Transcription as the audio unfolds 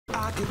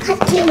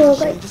같이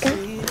먹을까?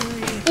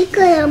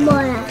 이거야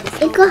뭐야?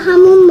 이거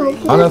한번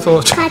먹고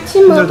안에서 같이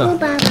힘들다.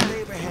 먹어봐봐.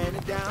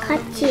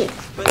 같이.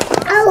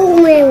 아우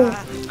매워.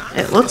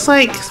 It looks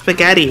like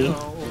spaghetti,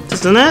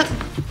 doesn't it?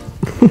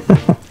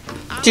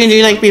 Do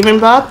you like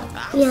bibimbap?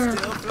 야.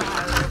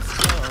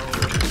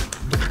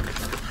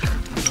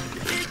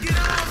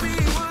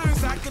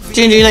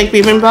 Do you like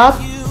bibimbap?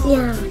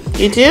 야.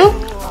 You do?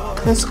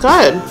 That's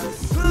good.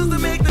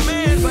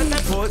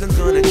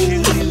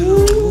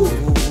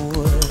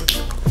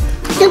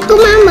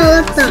 조금만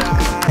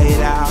먹었어.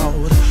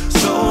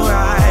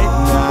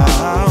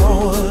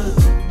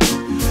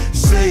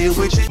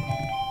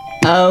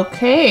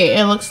 Okay,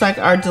 it looks like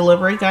our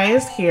delivery guy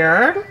is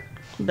here.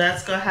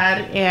 Let's go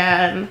ahead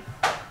and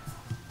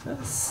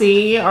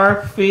see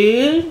our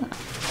food.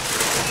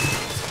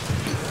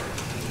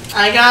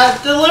 I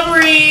got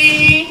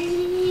delivery.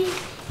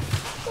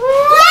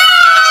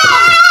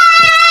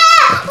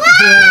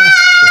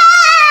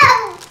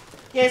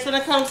 You guys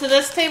wanna come to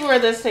this table or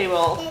this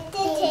table?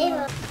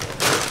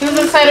 Who's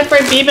excited for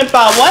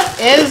bibimbap? What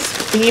is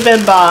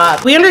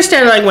bibimbap? We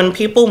understand like when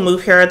people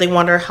move here, they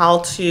wonder how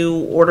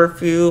to order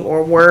food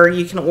or where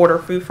you can order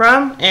food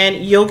from. And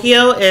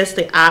Yogyo is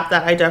the app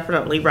that I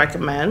definitely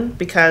recommend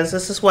because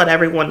this is what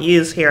everyone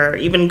uses here.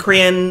 Even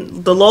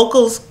Korean, the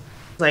locals,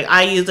 like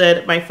I use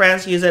it, my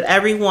friends use it,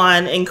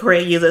 everyone in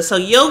Korea uses it. So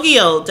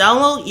Yogyo,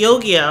 download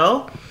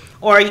Yogyo,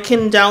 or you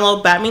can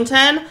download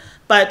Badminton.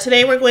 But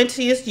today we're going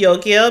to use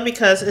Yogyo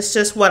because it's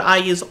just what I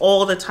use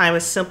all the time.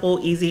 It's simple,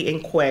 easy,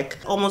 and quick.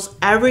 Almost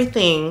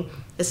everything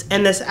is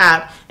in this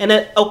app. And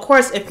of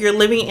course, if you're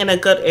living in a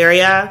good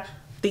area,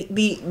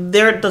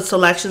 the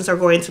selections are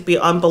going to be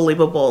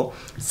unbelievable.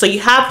 So you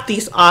have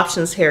these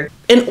options here.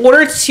 In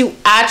order to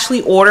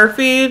actually order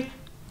food,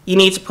 you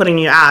need to put in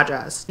your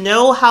address.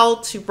 Know how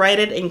to write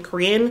it in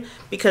Korean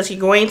because you're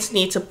going to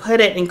need to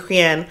put it in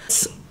Korean.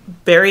 It's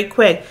very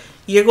quick.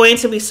 You're going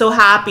to be so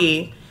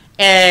happy.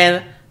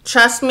 And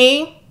trust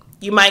me,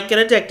 you might get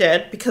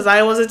addicted because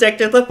I was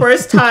addicted the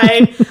first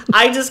time.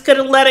 I just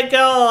couldn't let it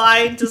go.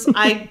 I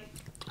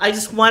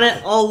just wanted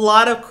a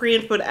lot of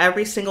Korean food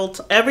every single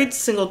time.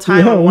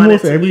 Yeah, I wanted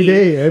almost to every eat.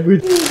 day,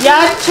 every.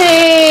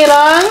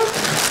 야채랑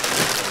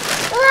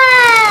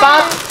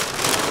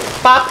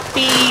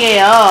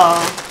밥이에요.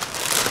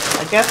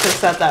 I guess I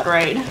said that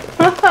right.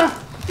 Look at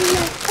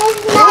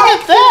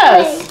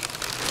this.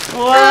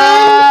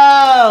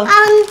 Wow.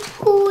 I'm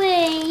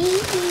crazy.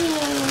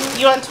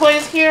 You want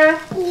toys here?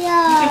 You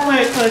Yeah. can play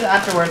with toys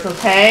afterwards,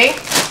 okay?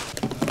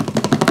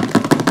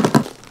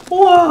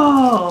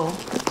 Whoa!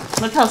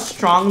 Look how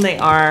strong they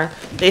are.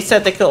 They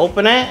said they could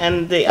open it,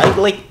 and they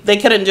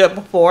couldn't do it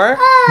before.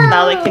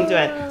 Now they can do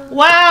it.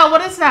 Wow!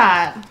 What is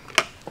that?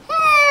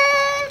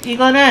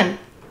 이거는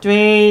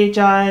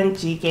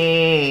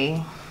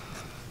된장찌개.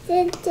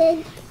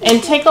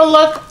 And take a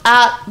look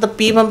at the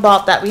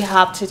bibimbap that we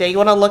have today. You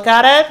want to look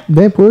at it?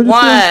 네, 보여주세요.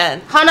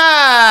 One.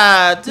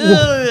 하나,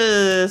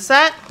 둘,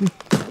 셋.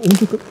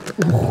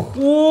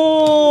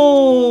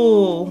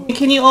 Whoa.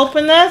 Can you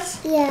open this?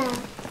 Yeah.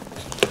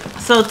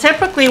 So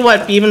typically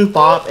what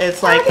bibimbap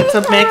is like, it's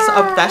a mix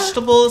of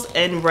vegetables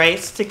and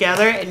rice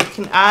together, and you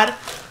can add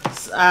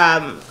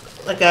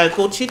like a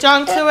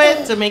gochujang to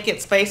it to make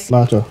it spicy.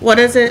 맞아. What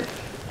is it?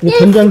 이거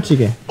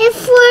된장찌개.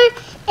 It's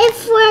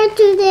for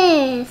do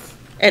this.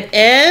 It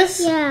is?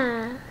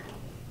 Yeah.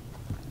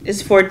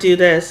 It's for do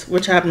this,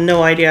 which I have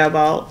no idea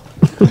about.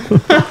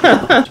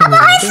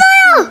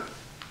 했어요.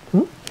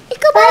 응?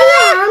 이거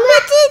봐요.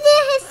 아무찌개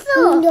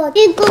했어.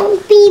 이거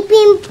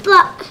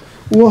비빔밥.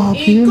 우와,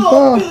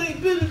 비빔밥.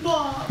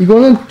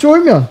 이거는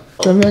쫄면.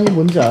 쫄면이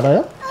뭔지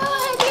알아요?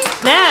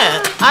 네,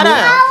 I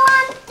알아요.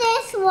 want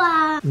this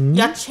one.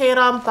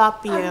 야채랑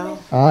밥이에요.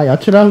 아,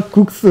 야채랑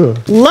국수.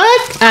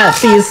 Look at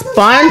these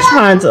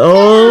banchans.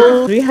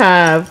 Oh, we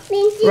have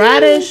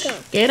radish,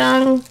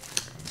 gerang,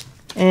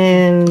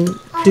 and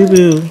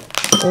dubu.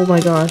 Oh my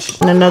gosh.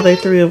 And another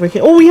 3 over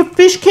here. Oh, we have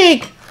fish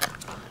cake.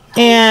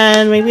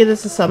 And maybe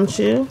this is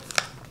samchu.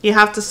 You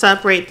have to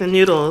separate the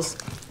noodles.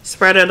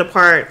 Spread it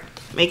apart.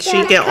 Make sure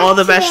you get all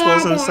the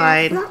vegetables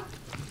inside.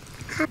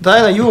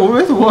 Diana, you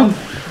always want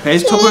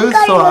vegetables,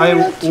 so I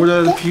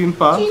ordered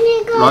bibimbap,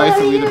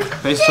 rice with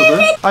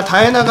vegetables. 아,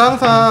 다이나가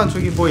항상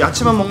저기 뭐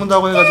야채만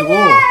먹는다고 해가지고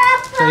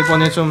자,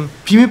 이번에 좀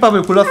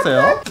비빔밥을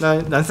골랐어요.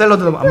 난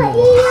샐러드는 안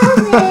먹어.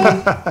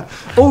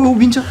 어우,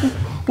 민자,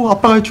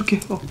 아빠가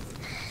해줄게.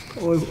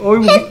 어이구. 오,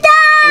 민지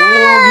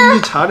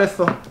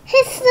잘했어.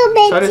 했어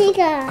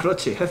매지가.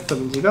 그렇지, 했어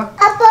민지가.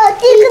 아빠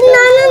지금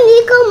나는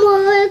이거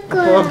먹을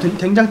거야. 아빠가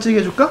된장찌개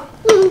해줄까?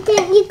 응,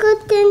 이거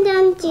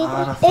된장찌개.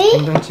 알았어,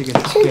 된장찌개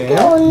줄게.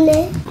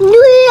 없네.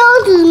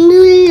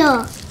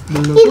 눌러.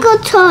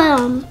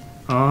 이거처럼.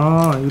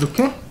 아,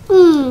 이렇게?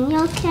 응,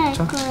 이렇게 할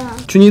거야.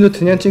 준이도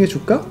된장찌개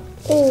줄까?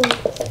 응.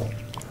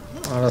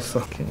 알았어.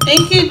 오케이.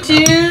 Thank you,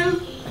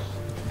 June.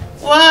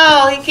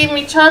 Wow, he gave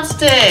me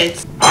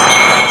chopsticks.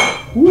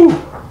 오,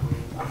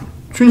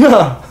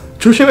 준이야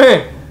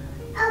조심해.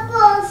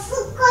 아빠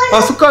숟가락.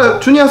 아,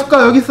 숟가락. 준이야,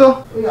 숟가락 여기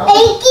있어.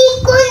 애기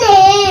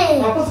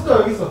거네. 아빠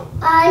숟가락 여기 있어.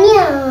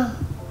 아니야.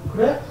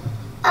 그래?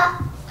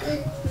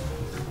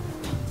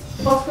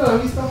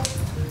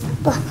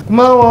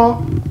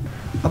 고마워.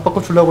 아빠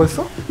거 주려고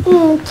했어?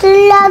 응,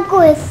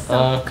 주려고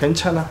했어.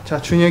 괜찮아.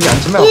 자, 준이 여기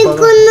앉으면 아빠가.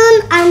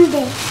 이거는 안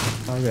돼.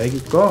 아, 이거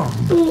애기 거?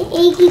 응,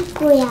 애기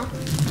거야.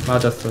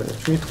 맞았어요.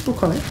 준이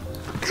똑똑하네.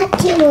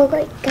 같이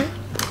먹을까?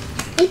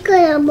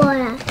 이거야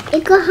뭐야?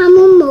 이거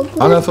한번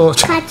먹고 안아서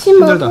같이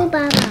힘들다.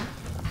 먹어봐봐.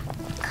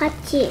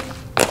 같이.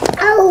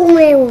 아우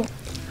매워.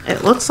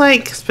 It looks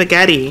like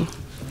spaghetti,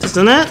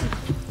 doesn't it?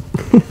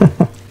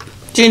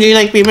 June, do you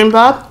like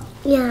bibimbap?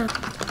 야,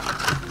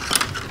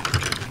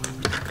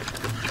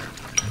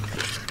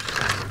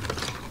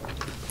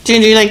 June,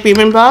 do you like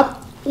bibimbap?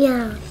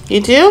 야. You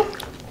do?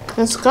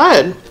 That's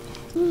good.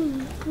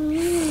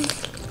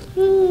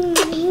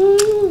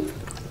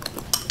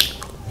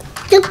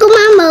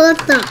 조금만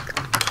먹었어.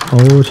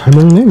 어우, 잘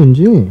먹네,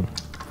 왠지.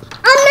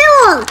 안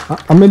매워.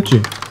 안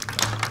맵지?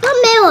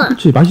 안 매워.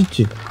 그치,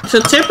 맛있지? So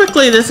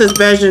typically this is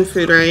Belgian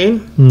food,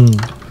 right?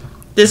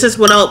 This is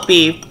without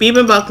beef.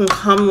 Bibimbap can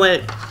come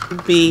with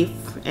beef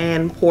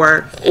and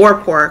pork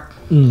or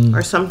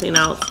something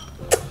else.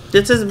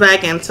 This is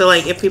vegan, so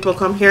like if people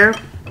come here,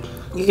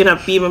 you can have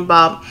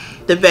bibimbap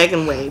the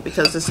vegan way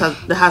because it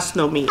has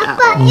no meat at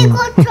all. 아빠 이거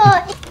줘.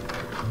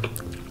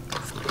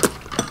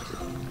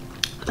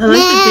 I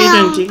like the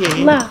Jijun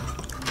jjigae.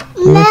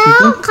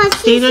 매워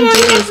같이 Jijun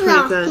jjigae is pretty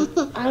생겼어. good.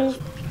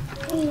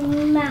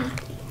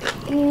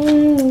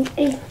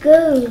 이거.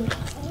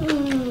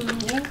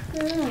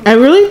 I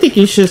really think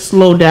you should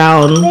slow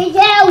down.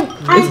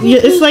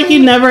 It's like you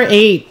never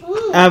ate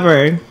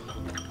ever.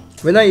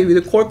 When I eat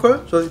with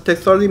Quaker, so it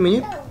takes 30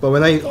 minutes. But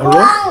when I eat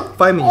alone,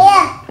 5 minutes.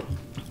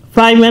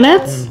 5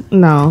 minutes?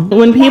 No.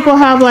 When people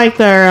have like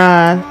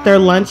their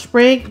lunch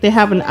break, they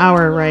have an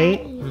hour,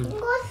 right?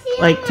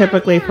 Like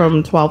typically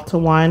from 12 to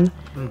 1.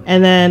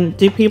 And then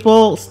do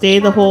people stay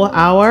the whole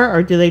hour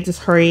or do they just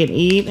hurry and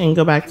eat and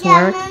go back to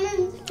work?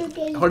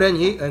 Hurry and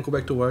eat and go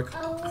back to work.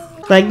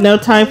 Like no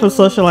time for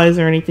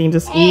socializing or anything,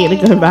 just eat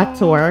and go back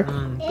to work.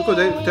 Because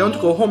they want to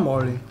go home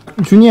early.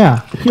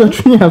 준이야,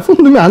 준이야, 손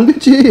넣으면 안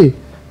되지.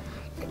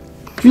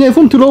 준이야,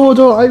 손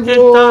더러워져.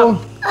 아이고.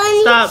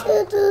 Stop.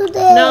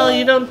 No,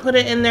 you don't put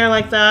it in there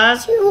like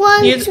that. She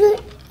wants to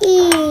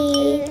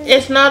eat.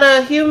 It's not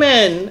a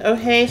human.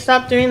 Okay,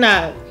 stop doing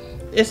that.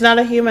 It's not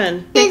a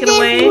human. Take it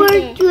away. for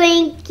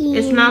drinking.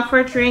 It's not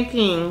for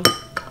drinking.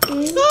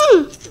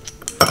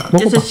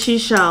 This is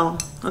seashell.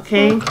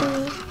 Okay.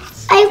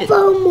 I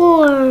want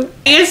more.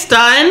 It's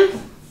done.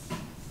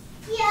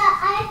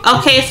 Yeah,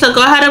 Okay, so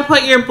go ahead and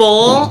put your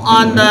bowl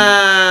on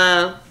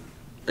the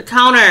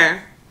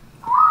counter.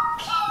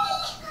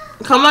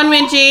 Come on,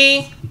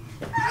 Minji.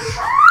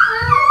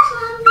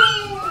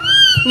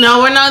 No,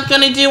 we're not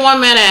gonna do 1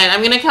 minute.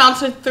 I'm gonna count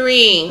to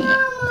 3.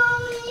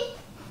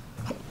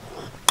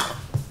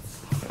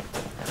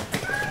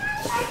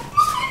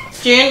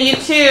 June, you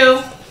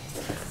too.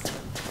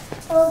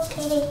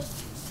 Okay.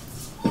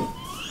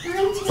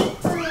 1, 2,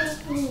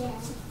 3.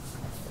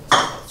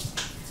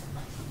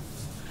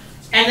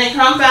 And then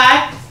come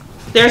back.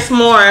 There's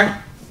more.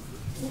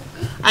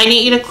 I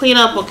need you to clean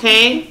up,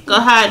 okay? Go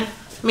ahead.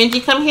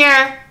 Minji, come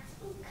here.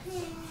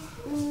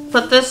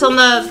 Put this on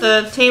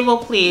the table,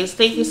 please.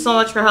 Thank you so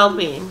much for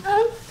helping.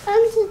 I'm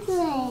to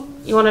drink.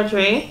 You want a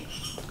drink?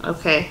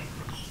 Okay.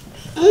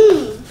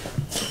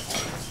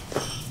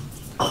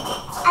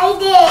 I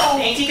did.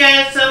 Thank you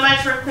guys so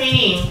much for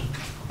cleaning.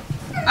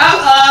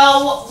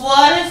 Uh-oh.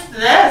 What is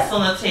this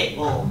on the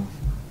table?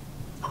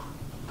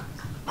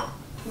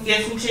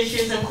 Get some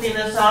tissues and clean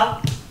this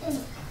up.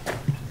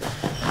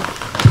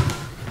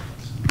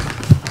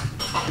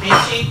 Make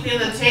sure you clean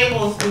the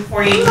tables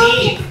before you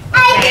leave.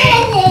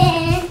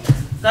 Okay?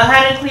 Go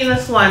ahead and clean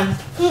this one.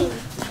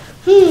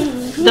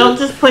 Don't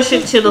just push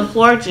it to the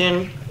floor,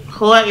 June.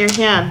 Pull out your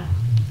hand.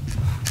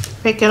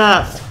 Pick it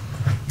up.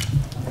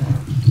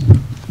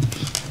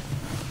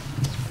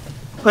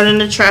 Put it in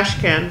the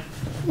trash can.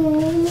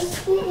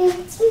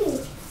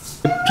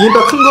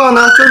 비빔밥 큰 거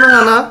하나, 쫄면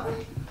하나.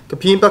 그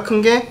비빔밥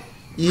큰 게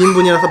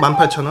 2인분이라서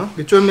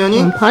 18,000원.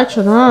 쫄면이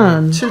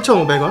 8,000원.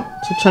 7,500원.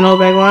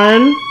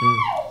 7,500원.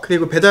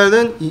 그리고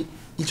배달은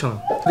 2,000원.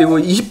 그리고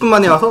 20분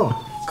만에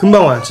와서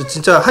금방 와요.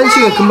 진짜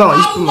 1시간 금방 와.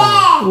 20분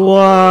만에.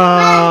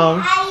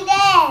 Wow. I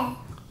did.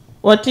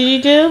 What did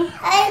you do?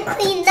 I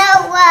cleaned the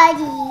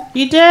body.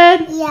 You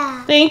did?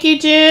 Yeah. Thank you,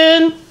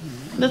 June.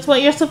 That's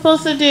what you're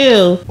supposed to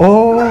do.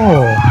 오.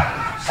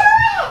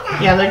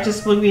 Yeah, they're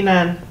just moving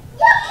in.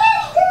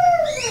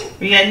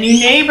 We got new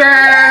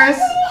neighbors.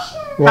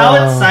 How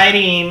Wow.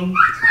 exciting.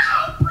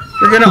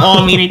 We're gonna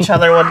all meet each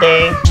other one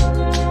day.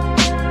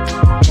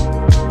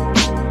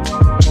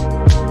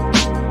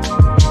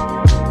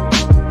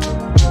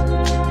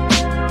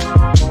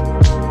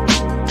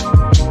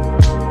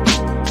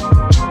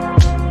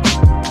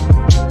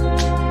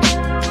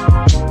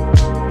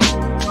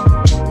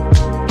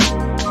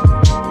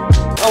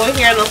 Over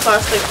here in the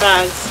plastic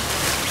bags.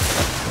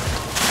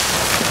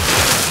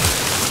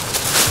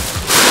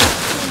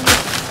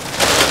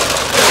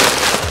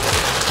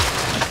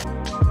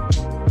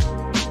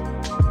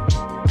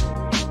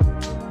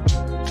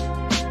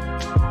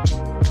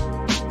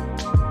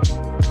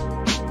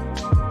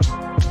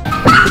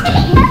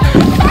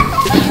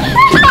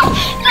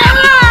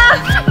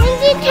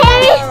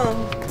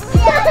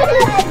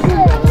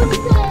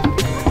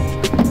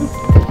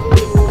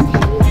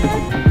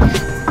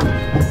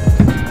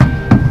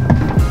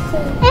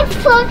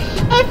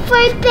 It's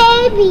for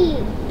baby.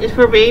 It's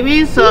for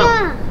babies, so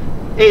Yeah.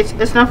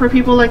 it's not for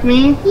people like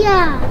me.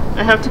 Yeah.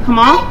 I have to come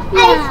off.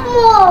 Yeah.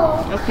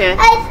 Small. Okay.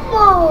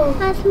 Small.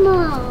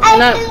 Small. I'm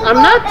not. You're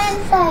not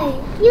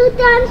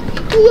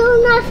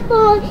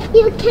small.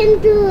 You can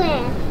do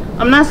it.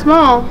 I'm not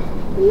small.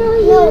 No,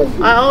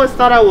 you. I always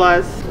thought I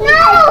was. No,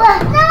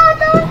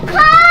 don't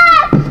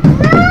cut.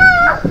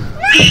 No.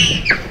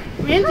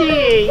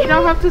 Mindy, you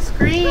don't have to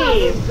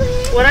scream.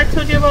 What I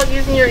told you about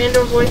using your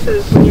indoor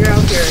voices when you're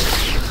out here.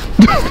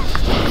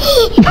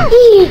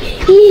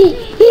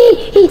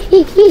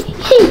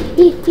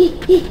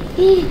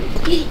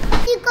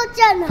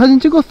 찍었잖아. 사진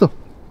찍었어.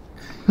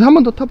 한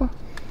번 더 타봐.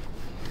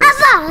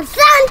 아빠,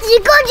 사진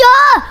찍어줘.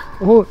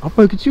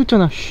 아빠 이렇게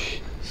찍었잖아.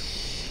 쉬.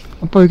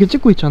 아빠 이렇게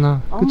찍고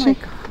있잖아. 그치?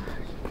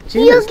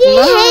 여기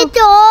해줘.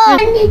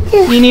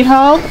 You need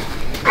help?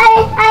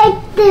 I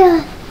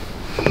do.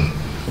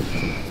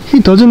 He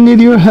doesn't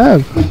need your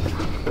help.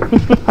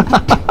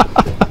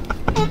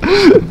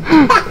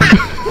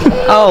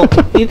 Oh,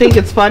 you think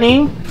it's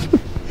funny?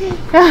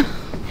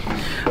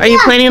 Are you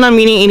planning on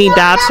meeting any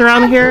dads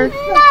around here?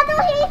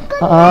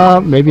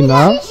 Maybe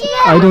not.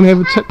 I don't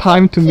have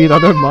time to meet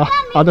other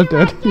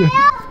dad here.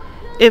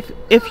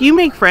 If you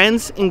make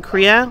friends in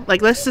Korea,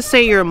 like let's just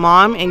say you're a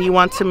mom and you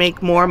want to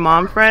make more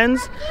mom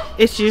friends,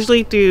 it's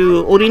usually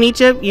through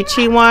어린이집,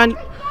 유치원,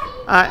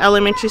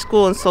 elementary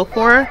school and so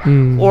forth.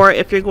 Or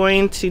if you're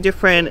going to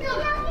different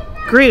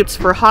groups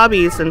for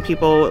hobbies and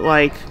people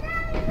like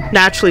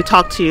naturally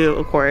talk to you,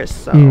 of course.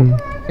 So.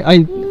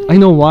 I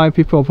know why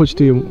people approach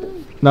to you.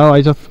 Now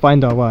I just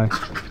find out why.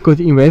 Because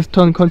in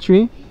Western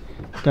country,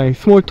 like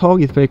small talk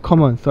is very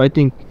common. So I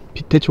think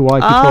that's why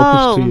people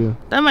approach to you.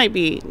 That might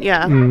be,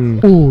 yeah.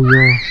 Oh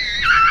yeah.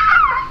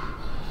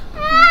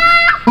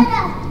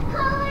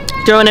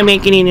 Do you want to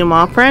make any new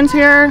mom friends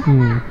here?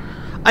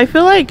 I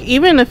feel like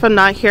even if I'm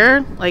not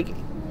here, like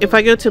if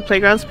I go to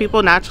playgrounds,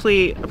 people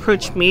naturally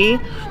approach me.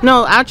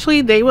 No,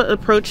 actually they would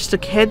approach the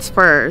kids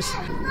first.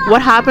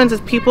 What happens is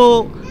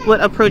people would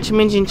approach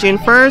Minji and Jun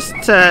first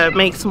to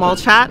make small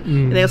chat.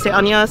 And they'll say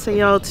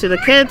안녕하세요 to the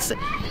kids,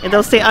 and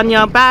they'll say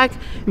안녕 back,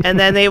 and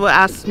then they will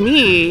ask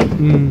me,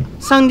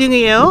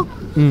 쌍둥이에요?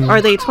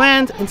 Are they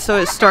twins? And so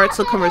it starts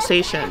a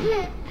conversation.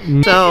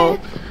 So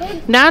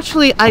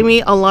naturally I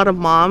meet a lot of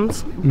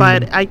moms,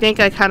 but I think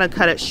I kind of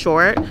cut it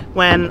short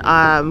when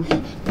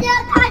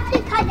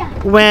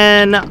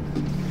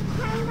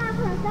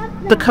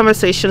the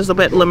conversation is a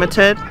bit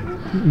limited.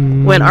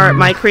 When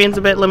my Korean's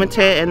a bit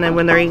limited, and then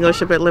when their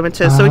English a bit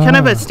limited, so we kind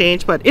of at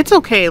stage, but it's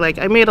okay. Like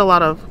I made a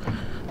lot of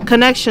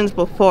connections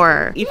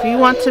before. If you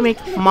want to make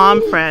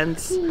mom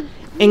friends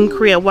in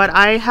Korea, what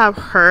I have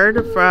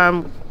heard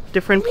from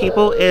different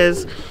people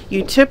is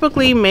you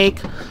typically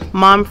make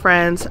mom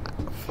friends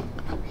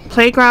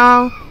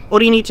playground,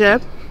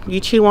 어린이집,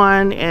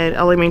 유치원, and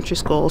elementary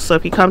school. So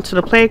if you come to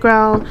the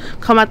playground,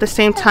 come at the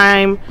same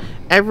time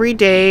every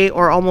day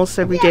or almost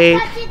every day,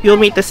 you'll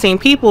meet the same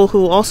people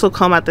who also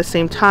come at the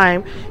same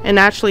time, and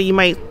naturally you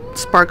might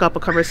spark up a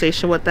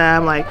conversation with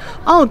them like,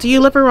 oh, do you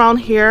live around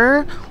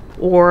here?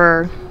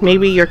 Or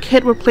maybe your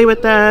kid would play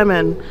with them,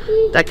 and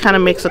that kind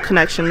of makes a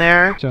connection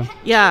there. Sure.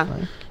 Yeah.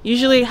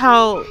 Usually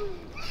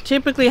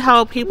typically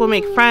how people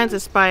make friends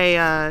is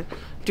by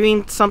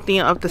doing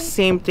something of the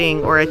same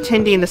thing or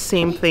attending the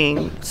same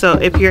thing. So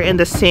if you're in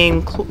the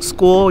same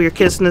school, your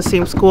kids in the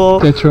same school,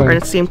 That's right. or in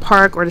the same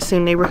park or the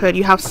same neighborhood,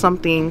 you have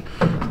something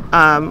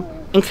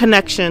in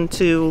connection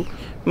to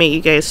make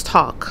you guys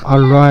talk. All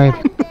right.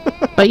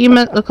 But you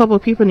met a couple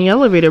of people in the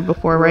elevator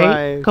before, right?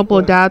 Right. A couple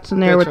of dads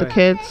in there with That's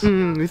the right.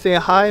 kids. We say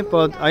hi,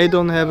 but I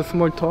don't have a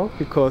small talk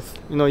because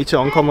it's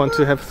uncommon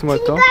to have small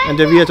talk, and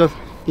then we are just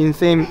in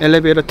same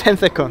elevator 10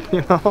 seconds.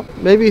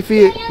 Maybe if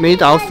we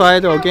meet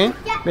outside again,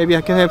 maybe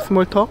I can have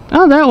small talk.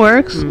 Oh, that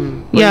works.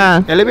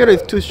 Yeah. Elevator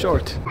is too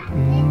short.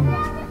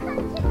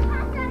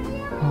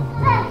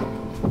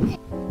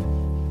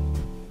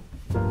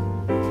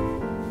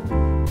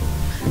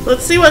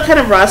 Let's see what kind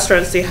of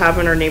restaurants they have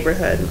in our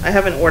neighborhood. I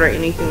haven't ordered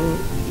anything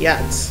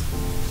yet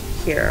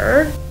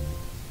here.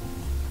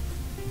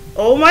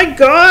 Oh my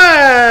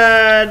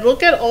god!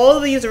 Look at all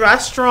of these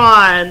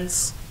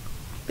restaurants.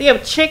 They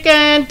have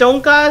chicken,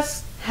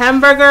 donkas,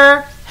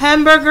 hamburger.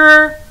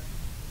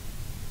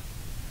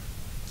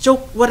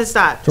 What is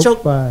that?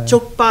 Jokbal.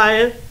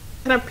 Jokbal.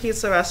 What kind of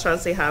pizza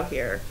restaurants they have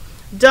here?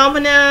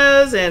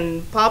 Domino's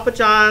and Papa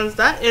John's.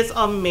 That is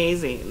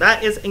amazing.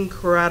 That is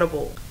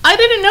incredible. I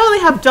didn't know they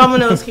have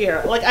Domino's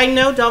here. Like I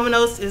know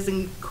Domino's is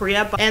in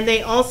Korea, and they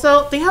have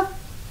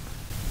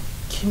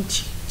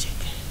kimchi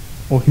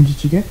jjigae. Oh, kimchi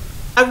jjigae?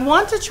 I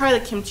want to try the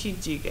kimchi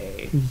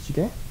jjigae. Kimchi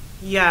jjigae?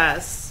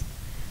 Yes.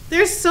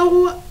 There's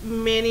so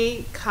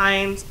many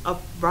kinds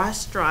of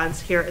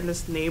restaurants here in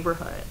this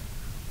neighborhood.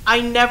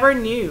 I never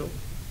knew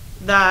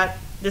that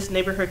this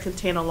neighborhood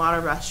contain a lot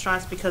of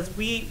restaurants because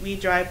we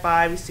drive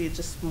by, we see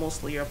just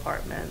mostly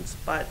apartments,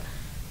 but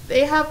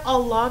they have a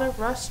lot of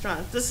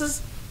restaurants. This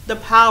is the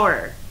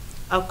power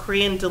of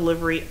Korean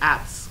delivery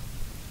apps.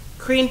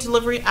 Korean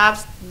delivery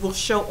apps will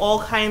show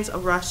all kinds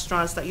of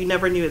restaurants that you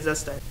never knew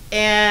existed.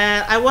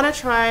 And I want to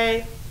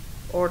try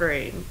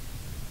ordering.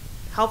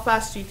 How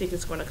fast do you think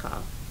it's going to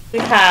come? We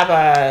have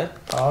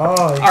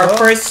our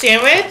first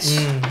sandwich.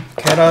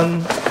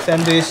 계란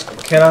샌드위치,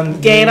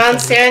 계란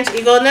sandwich.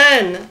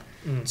 이거는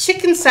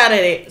chicken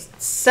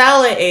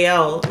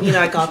salad예요. You know,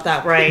 I got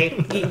that right.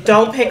 You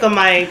don't pick on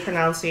my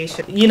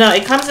pronunciation. You know,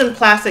 it comes in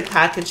plastic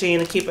packaging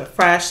to keep it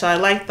fresh, so I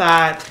like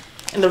that.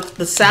 And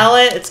the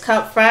salad, it's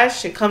cut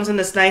fresh. It comes in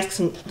this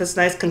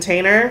nice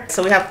container.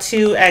 So we have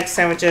 2 egg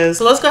sandwiches.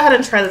 So let's go ahead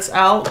and try this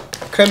out.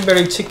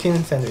 Cranberry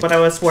chicken sandwich. When I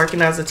was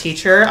working as a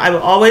teacher, I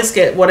would always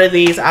get one of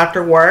these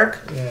after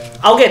work. Yeah.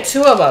 I'll get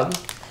 2 of them.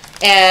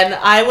 And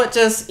I would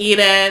just eat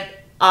it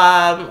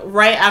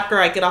right after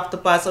I get off the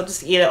bus. I'll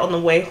just eat it on the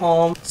way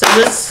home. So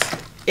this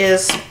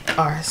is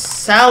our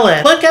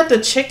salad. Look at the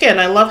chicken.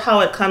 I love how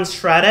it comes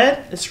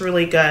shredded. It's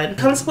really good. It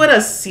comes with a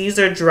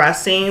Caesar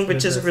dressing,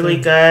 which is really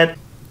good.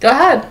 Go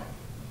ahead.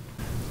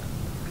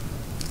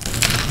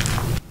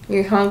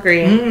 You're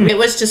hungry. It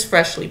was just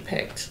freshly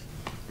picked.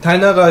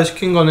 다이나가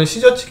시킨 거는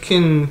시저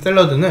치킨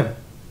샐러드는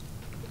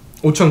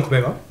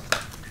 5,900원.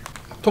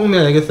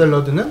 통밀 에그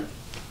샐러드는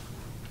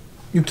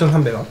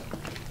 6,300원.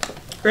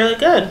 Really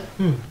good.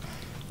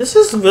 This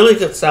is really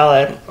good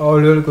salad. Oh,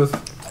 really good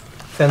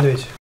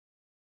sandwich.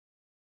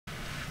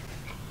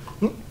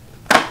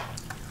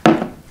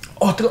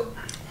 Oh, 뜨거.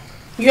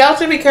 You have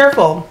to be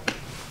careful.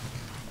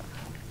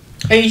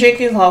 Are you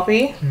drinking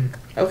coffee?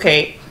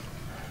 Okay.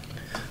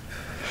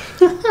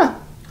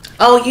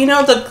 Oh, you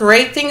know, the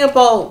great thing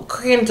about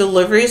Korean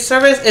delivery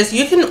service is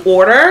you can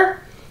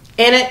order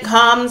and it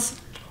comes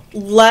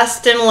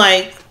less than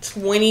like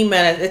 20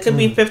 minutes. It could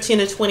be 15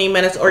 to 20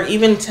 minutes or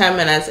even 10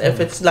 minutes if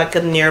it's like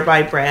a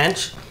nearby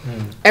branch.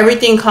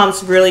 Everything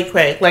comes really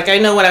quick. Like I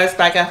know when I was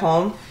back at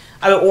home,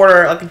 I would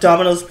order like a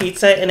Domino's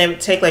pizza and it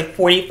would take like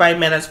 45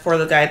 minutes for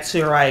the guy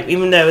to arrive,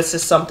 even though it's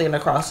just something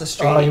across the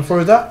street. You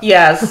for that?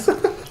 Yes.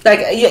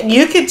 Like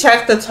you can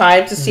check the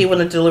time to see when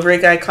the delivery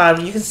guy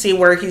comes. You can see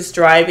where he's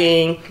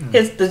driving,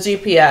 the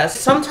GPS.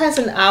 Sometimes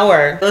an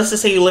hour. Let's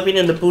just say you're living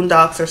in the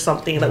boondocks or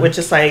something, which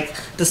is like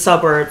the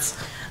suburbs.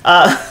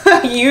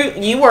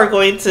 You are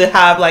going to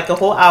have like a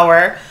whole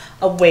hour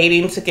of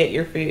waiting to get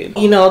your food.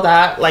 You know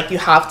that like you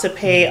have to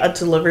pay a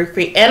delivery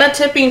fee and a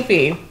tipping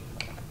fee.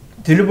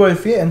 Delivery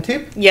fee and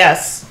tip?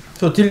 Yes.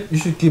 So you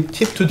should give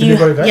tip to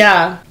delivery guy?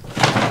 Yeah.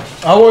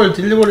 Our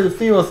delivery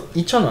fee was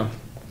 2,000원.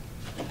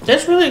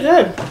 That's really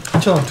good.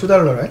 2,000원,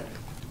 $2, right?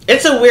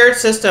 It's a weird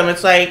system.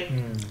 It's like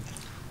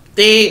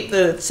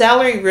the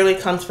salary really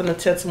comes from the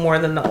tips more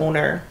than the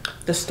owner,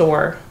 the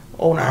store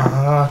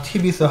owner.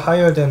 Tip is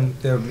higher than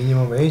their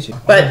minimum wage.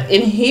 But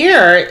in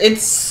here,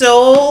 it's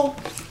so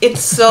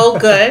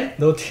good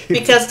No tip.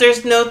 because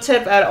there's no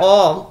tip at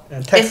all.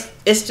 And tax.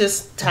 It's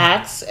just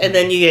tax, and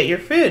then you get your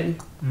food,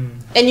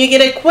 and you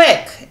get it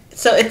quick.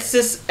 So it's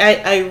just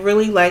I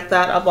really like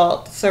that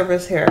about the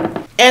service here.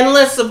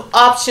 Endless of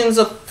options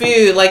of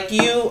food. Like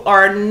you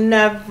are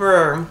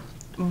never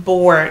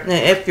bored. And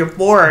if you're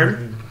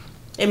bored,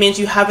 it means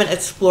you haven't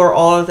explored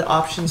all of the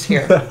options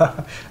here.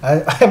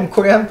 I'm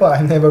Korean, but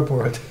I'm never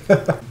bored.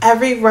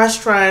 Every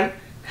restaurant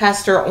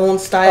has their own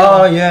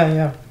style. Oh,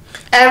 yeah.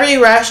 Every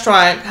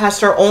restaurant has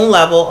their own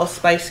level of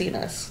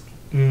spiciness.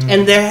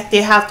 And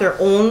they have their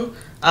own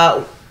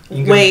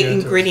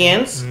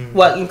ingredients,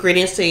 what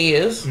ingredients they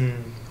use,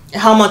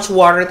 how much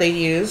water they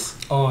use,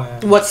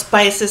 what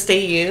spices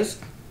they use.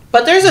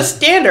 But there's a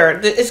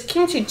standard. It's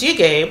kimchi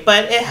jjigae,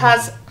 but it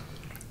has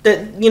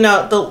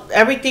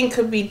everything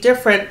could be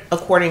different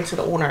according to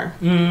the owner.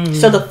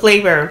 So the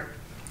flavor,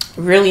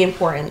 really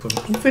important.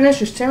 You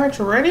finished your sandwich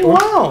already?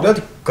 Wow.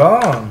 That's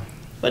gone.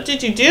 What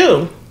did you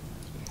do?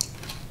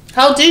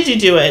 How did you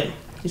do it?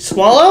 You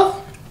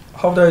swallow?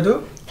 How did I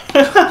do?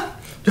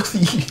 Just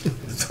eat.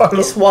 Swallow.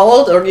 You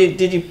swallowed or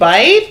did you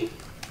bite?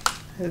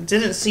 I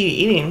didn't see you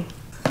eating.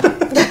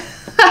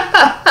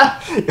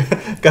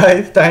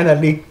 Guys, Diana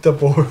licked the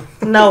bowl.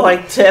 No, I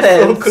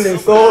didn't.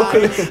 So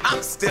clean.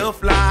 I'm still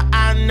fly,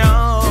 I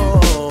know.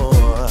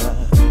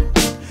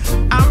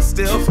 I'm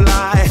still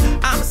fly,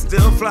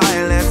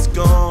 let's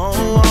go.